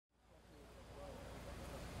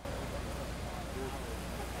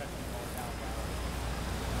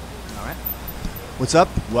What's up?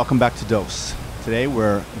 Welcome back to Dose. Today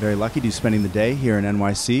we're very lucky to be spending the day here in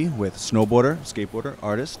NYC with snowboarder, skateboarder,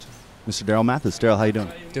 artist, Mr. Darrell Mathes. Darrell, how you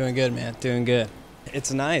doing? Doing good, man. Doing good.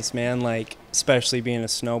 It's nice, man. Like, especially being a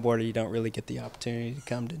snowboarder, you don't really get the opportunity to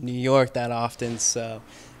come to New York that often, so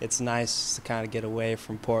it's nice to kind of get away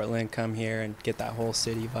from Portland, come here and get that whole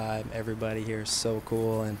city vibe. Everybody here is so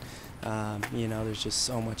cool, and you know, there's just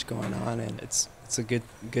so much going on, and it's a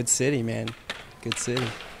good city, man. Good city.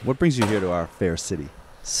 What brings you here to our fair city?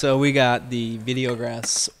 So we got the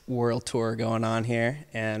Videograss World Tour going on here,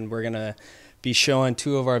 and we're going to be showing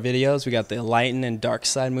two of our videos. We got the Enlighten and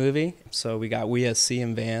Darkside movie. So we got WeSC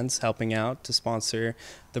and Vans helping out to sponsor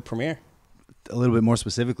the premiere. A little bit more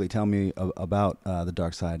specifically, tell me about the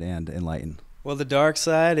Darkside and Enlighten. Well, the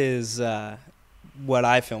Darkside is what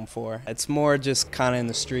I film for. It's more just kind of in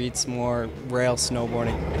the streets, more rail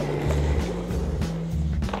snowboarding.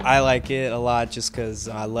 I like it a lot just because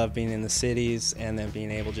I love being in the cities and then being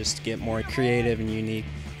able just to get more creative and unique.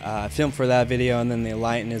 I filmed for that video, and then the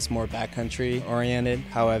Enlighten is more backcountry oriented.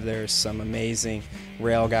 However, there's some amazing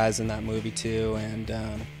rail guys in that movie too,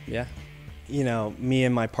 and yeah. You know, me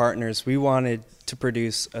and my partners, we wanted to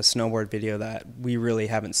produce a snowboard video that we really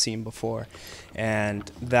haven't seen before, and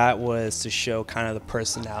that was to show kind of the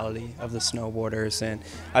personality of the snowboarders. And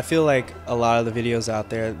I feel like a lot of the videos out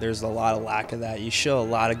there, there's a lot of lack of that. You show a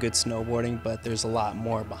lot of good snowboarding, but there's a lot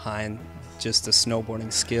more behind just the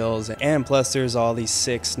snowboarding skills. And plus there's all these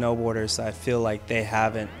sick snowboarders that I feel like they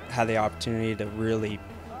haven't had the opportunity to really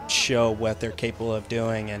show what they're capable of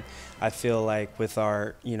doing. And I feel like with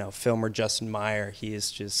our, you know, filmer Justin Meyer, he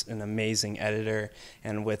is just an amazing editor,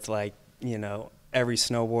 and with, like, you know, every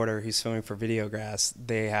snowboarder who's filming for Videograss,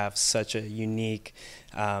 they have such a unique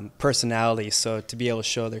personality. So to be able to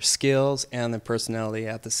show their skills and their personality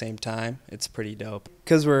at the same time, it's pretty dope.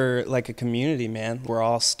 Because we're like a community, man. We're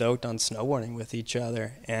all stoked on snowboarding with each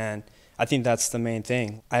other, and I think that's the main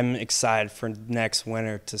thing. I'm excited for next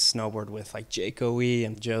winter to snowboard with like Jake Owe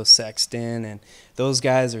and Joe Sexton, and those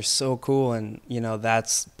guys are so cool. And you know,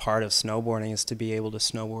 that's part of snowboarding, is to be able to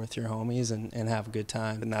snowboard with your homies and have a good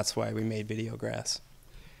time. And that's why we made Videograss.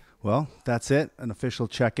 Well, that's it. An official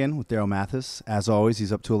check-in with Darrell Mathes. As always,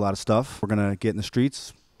 he's up to a lot of stuff. We're going to get in the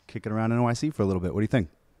streets, kick it around NYC for a little bit. What do you think?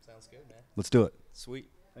 Sounds good, man. Let's do it. Sweet.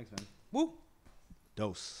 Thanks, man. Woo!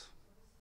 Dose.